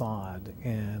facade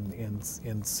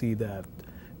and see that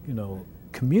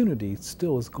community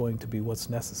still is going to be what's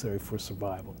necessary for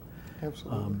survival.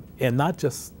 Absolutely. And not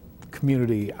just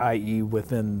community, i.e.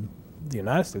 within the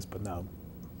United States, but now,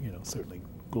 certainly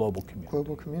global community.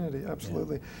 Global community,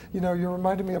 absolutely. Yeah. You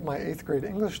reminded me of my 8th grade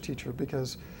English teacher,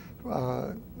 because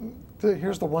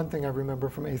here's the one thing I remember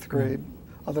from 8th grade,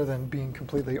 other than being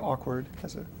completely awkward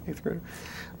as an 8th grader.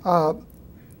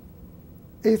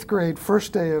 8th grade,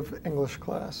 first day of English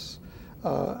class,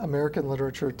 American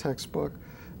literature textbook.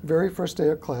 Very first day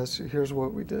of class, here's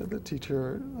what we did.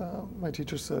 My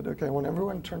teacher said, okay, I want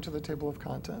everyone to turn to the table of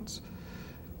contents.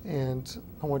 And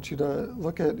I want you to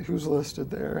look at who's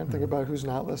listed there and think about who's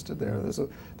not listed there.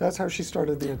 That's how she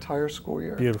started the entire school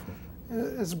year. Beautiful.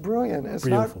 It's brilliant. It's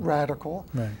Beautiful. not radical.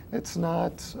 Right. It's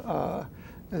not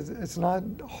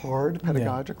hard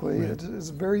pedagogically. Right. It's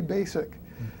very basic.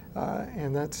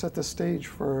 And that set the stage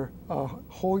for a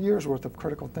whole year's worth of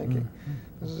critical thinking.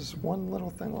 There's just one little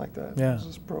thing like that. Yeah. It's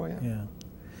just brilliant. Yeah.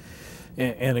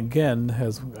 And again,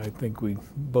 as I think we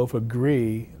both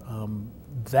agree,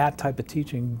 that type of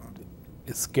teaching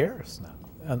is scarce now.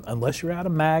 Unless you're at a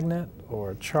magnet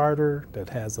or a charter that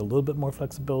has a little bit more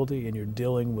flexibility and you're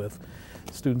dealing with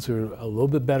students who are a little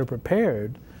bit better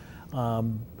prepared,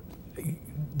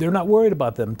 they're not worried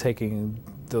about them taking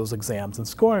those exams and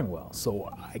scoring well. So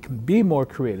I can be more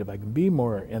creative, I can be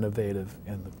more innovative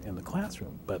in the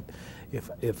classroom. But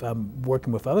if I'm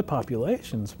working with other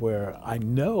populations where I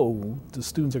know the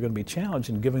students are going to be challenged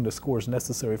in giving the scores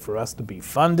necessary for us to be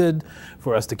funded,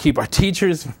 for us to keep our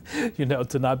teachers,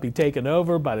 to not be taken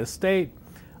over by the state,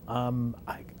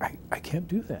 I can't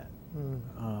do that.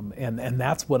 And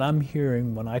that's what I'm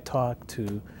hearing when I talk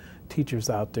to teachers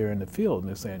out there in the field, and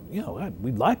they're saying,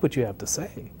 we like what you have to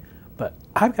say, but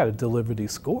I've got to deliver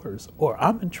these scores or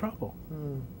I'm in trouble.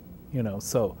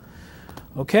 So,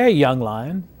 okay, young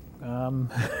lion,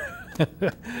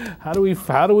 how do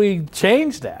we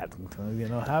change that?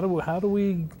 How do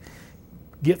we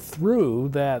get through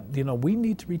that? We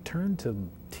need to return to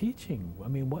teaching. I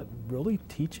mean, what really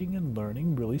teaching and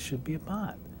learning really should be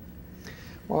about.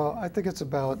 Well, I think it's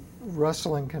about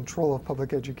wrestling control of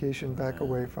public education back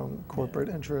away from corporate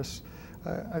interests.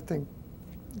 I think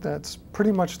that's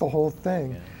pretty much the whole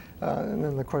thing. And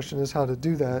then the question is how to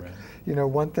do that. Right.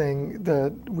 One thing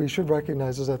that we should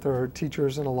recognize is that there are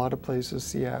teachers in a lot of places,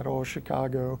 Seattle,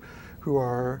 Chicago, who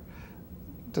are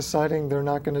deciding they're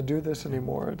not going to do this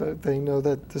anymore. That they know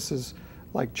that this is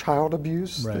like child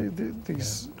abuse, right.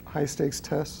 These high stakes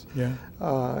tests. Yeah.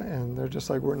 And they're just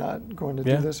like, we're not going to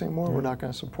do this anymore. We're not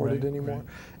going to support it anymore.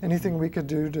 Anything we could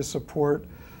do to support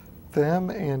them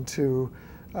and to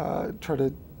try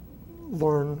to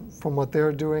learn from what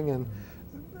they're doing and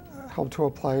help to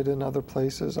apply it in other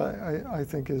places, I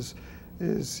think is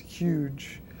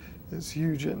huge. Is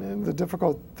huge. And the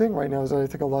difficult thing right now is that I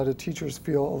think a lot of teachers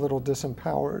feel a little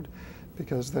disempowered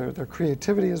because their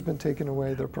creativity has been taken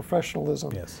away, their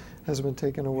professionalism has been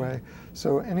taken away.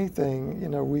 So anything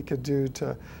we could do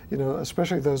to,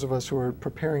 especially those of us who are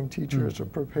preparing teachers or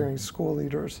preparing school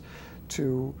leaders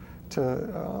to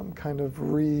kind of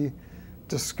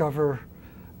rediscover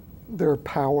their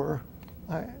power,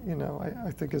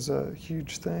 I think is a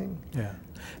huge thing. Yeah.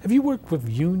 Have you worked with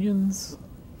unions,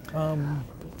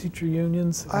 teacher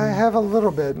unions? I have a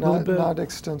little bit, not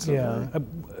extensively. Yeah.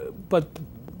 But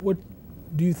what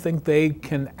do you think they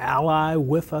can ally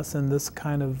with us in this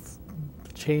kind of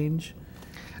change?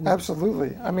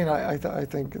 Absolutely. I mean, I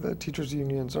think the teachers'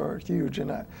 unions are huge, and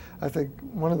I think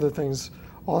one of the things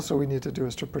also we need to do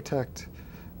is to protect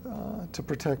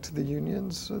the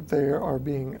unions. They are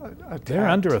being attacked. They're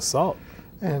under assault.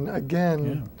 And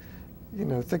again,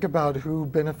 think about who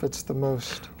benefits the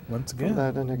most. Once again, from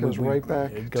that, and it goes right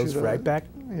back. It goes right back.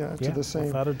 Yeah, to the same.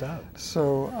 Without a doubt.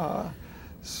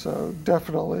 So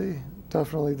definitely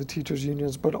the teachers'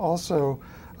 unions, but also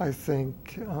I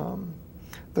think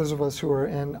those of us who are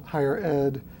in higher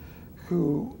ed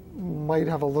who might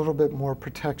have a little bit more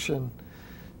protection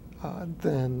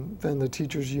than the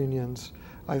teachers' unions.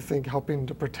 I think helping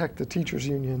to protect the teachers'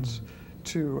 unions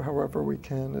too, however we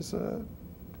can,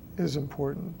 is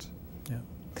important. Yeah.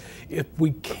 If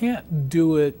we can't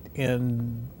do it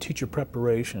in teacher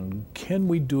preparation, can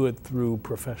we do it through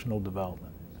professional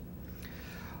development?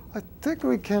 I think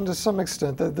we can to some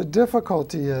extent. The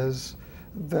difficulty is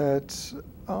that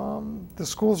the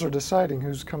schools are deciding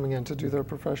who's coming in to do their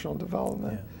professional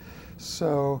development. Yeah.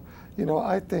 So,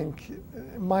 I think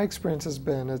my experience has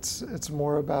been it's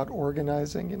more about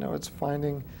organizing. It's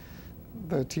finding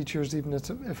the teachers, even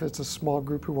if it's a small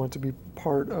group, who want to be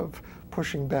part of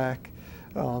pushing back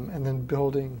and then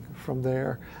building from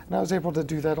there. And I was able to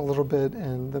do that a little bit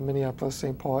in the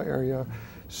Minneapolis-St. Paul area,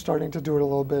 starting to do it a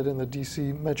little bit in the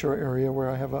DC metro area, where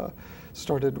I have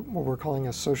started what we're calling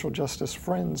a social justice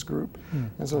friends group.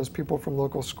 And so it's people from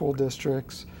local school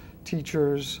districts,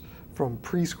 teachers from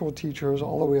preschool teachers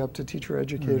all the way up to teacher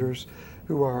educators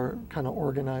who are kind of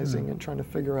organizing and trying to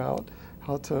figure out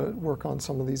how to work on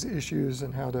some of these issues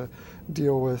and how to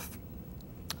deal with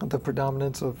the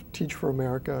predominance of Teach for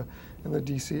America in the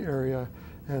DC area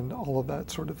and all of that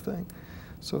sort of thing.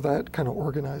 So that kind of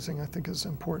organizing, I think, is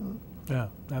important. Yeah,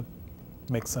 that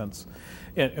makes sense.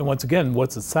 And once again,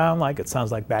 what's it sound like? It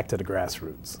sounds like back to the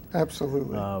grassroots.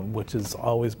 Absolutely. Which has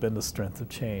always been the strength of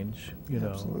change, you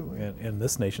know, Absolutely. in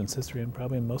this nation's history and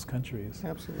probably in most countries.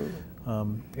 Absolutely.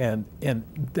 And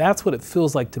that's what it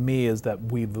feels like to me, is that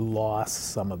we've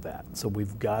lost some of that. So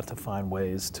we've got to find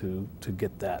ways to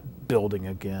get that building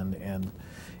again,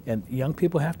 and young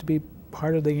people have to be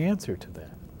part of the answer to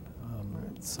that.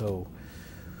 So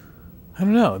I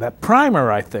don't know, that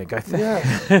primer, I think.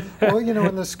 Yeah. Well, you know,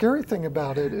 and the scary thing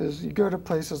about it is you go to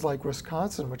places like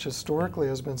Wisconsin, which historically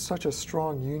has been such a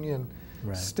strong union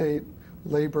state,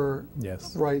 labor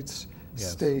rights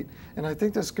state. And I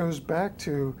think this goes back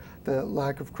to the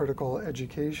lack of critical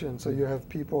education. So you have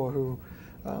people who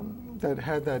that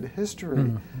had that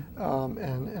history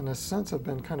and in a sense have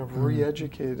been kind of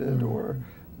re-educated or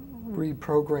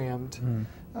reprogrammed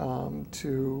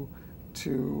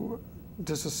to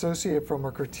disassociate from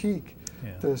or critique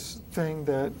this thing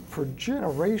that for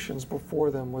generations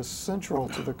before them was central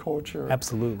to the culture.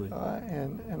 Absolutely.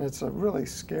 And it's a really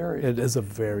scary. It is a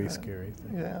very scary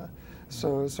thing. Yeah.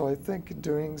 So I think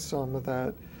doing some of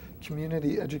that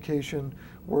community education,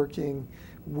 working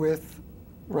with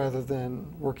rather than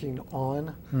working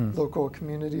on local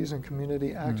communities and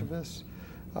community activists,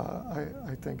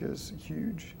 I think is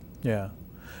huge. Yeah.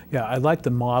 Yeah, I like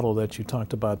the model that you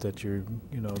talked about that you're,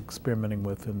 experimenting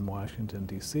with in Washington,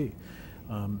 D.C.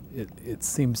 It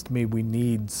seems to me we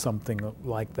need something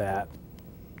like that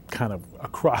kind of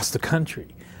across the country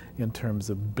in terms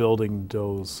of building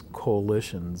those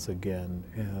coalitions again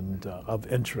and of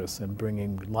interest and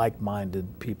bringing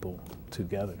like-minded people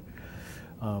together.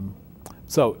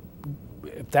 So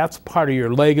if that's part of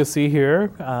your legacy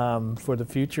here for the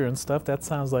future and stuff, that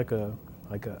sounds like a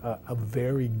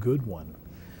very good one.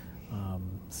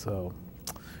 So,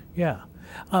 yeah.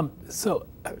 So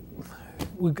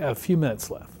we've got a few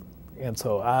minutes left. And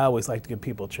so I always like to give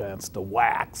people a chance to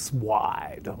wax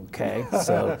wide, okay?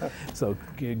 So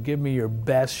give me your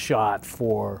best shot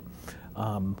for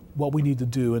what we need to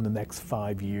do in the next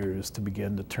 5 years to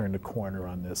begin to turn the corner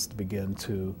on this, to begin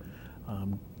to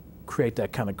create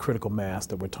that kind of critical mass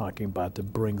that we're talking about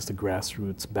that brings the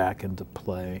grassroots back into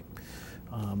play.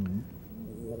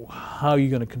 How are you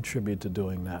going to contribute to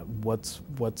doing that? What's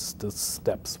the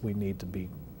steps we need to be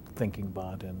thinking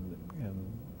about and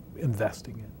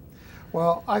investing in?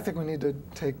 Well, I think we need to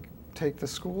take the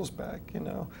schools back,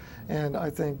 and I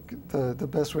think the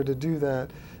best way to do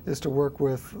that is to work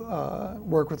with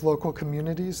local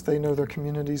communities. They know their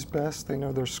communities best. They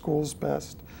know their schools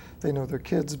best. They know their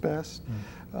kids best.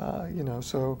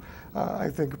 So I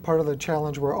think part of the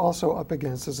challenge we're also up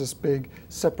against is this big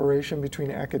separation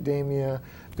between academia,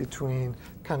 between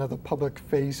kind of the public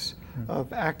face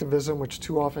of activism, which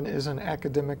too often is an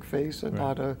academic face and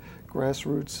not a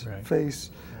grassroots face,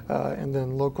 and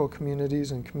then local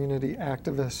communities and community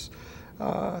activists.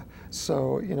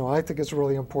 So I think it's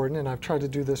really important, and I've tried to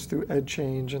do this through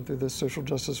EdChange and through the Social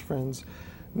Justice Friends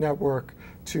network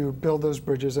to build those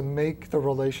bridges and make the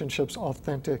relationships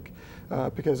authentic.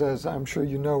 Because as I'm sure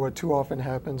you know, what too often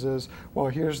happens is, well,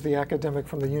 here's the academic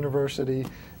from the university,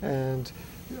 and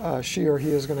she or he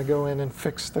is going to go in and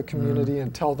fix the community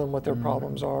and tell them what their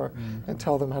problems are and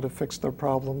tell them how to fix their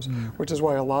problems, which is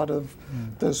why a lot of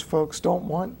those folks don't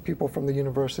want people from the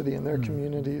university in their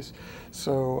communities.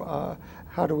 So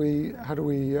how do we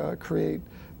create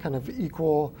kind of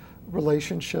equal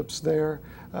relationships there?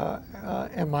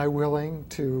 Am I willing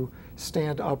to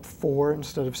stand up for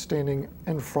instead of standing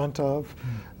in front of,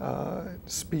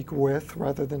 speak with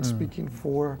rather than speaking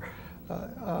for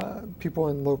people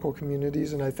in local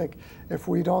communities? And I think if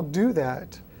we don't do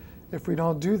that,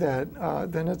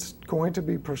 then it's going to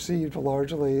be perceived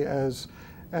largely as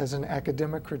an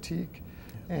academic critique,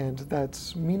 and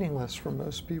that's meaningless for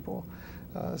most people.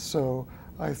 So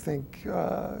I think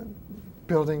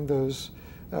building those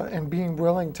and being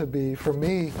willing to be, for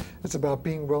me, it's about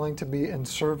being willing to be in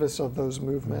service of those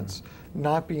movements,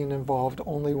 not being involved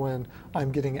only when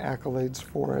I'm getting accolades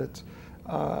for it,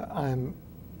 I'm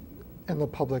in the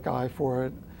public eye for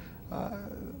it.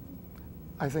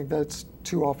 I think that's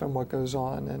too often what goes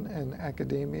on in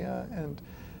academia, and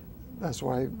that's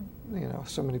why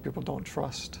so many people don't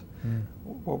trust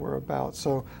what we're about.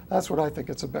 So that's what I think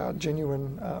it's about,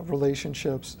 genuine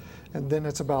relationships, and then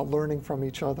it's about learning from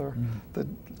each other.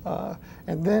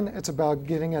 And then it's about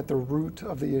getting at the root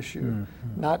of the issue,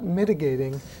 not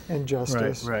mitigating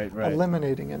injustice,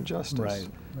 eliminating injustice.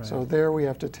 So there we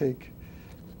have to take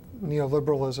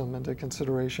neoliberalism into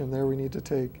consideration. There we need to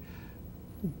take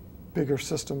bigger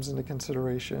systems into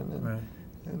consideration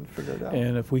and figure it out.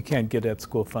 And if we can't get at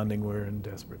school funding, we're in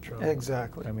desperate trouble.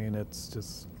 Exactly. I mean, it's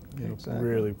just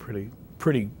really pretty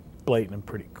blatant and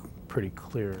pretty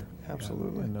clear.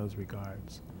 Absolutely. In those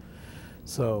regards.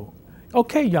 So,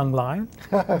 okay, young lion,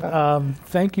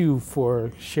 thank you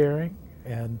for sharing.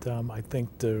 And I think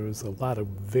there's a lot of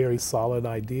very solid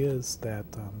ideas that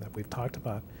we've talked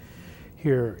about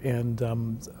here, and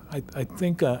I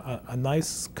think a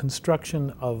nice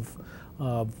construction of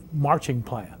marching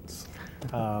plans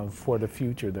for the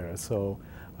future there. So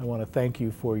I want to thank you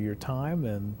for your time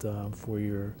and for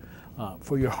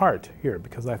your heart here,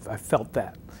 because I felt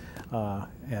that,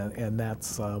 and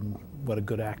that's what a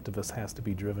good activist has to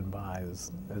be driven by,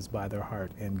 is by their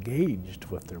heart, engaged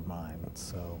with their mind.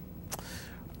 So.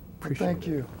 Thank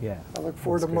you. Yeah. I look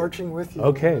forward to marching with you.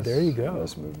 Okay, there you go.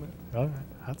 This movement. All right,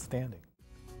 outstanding.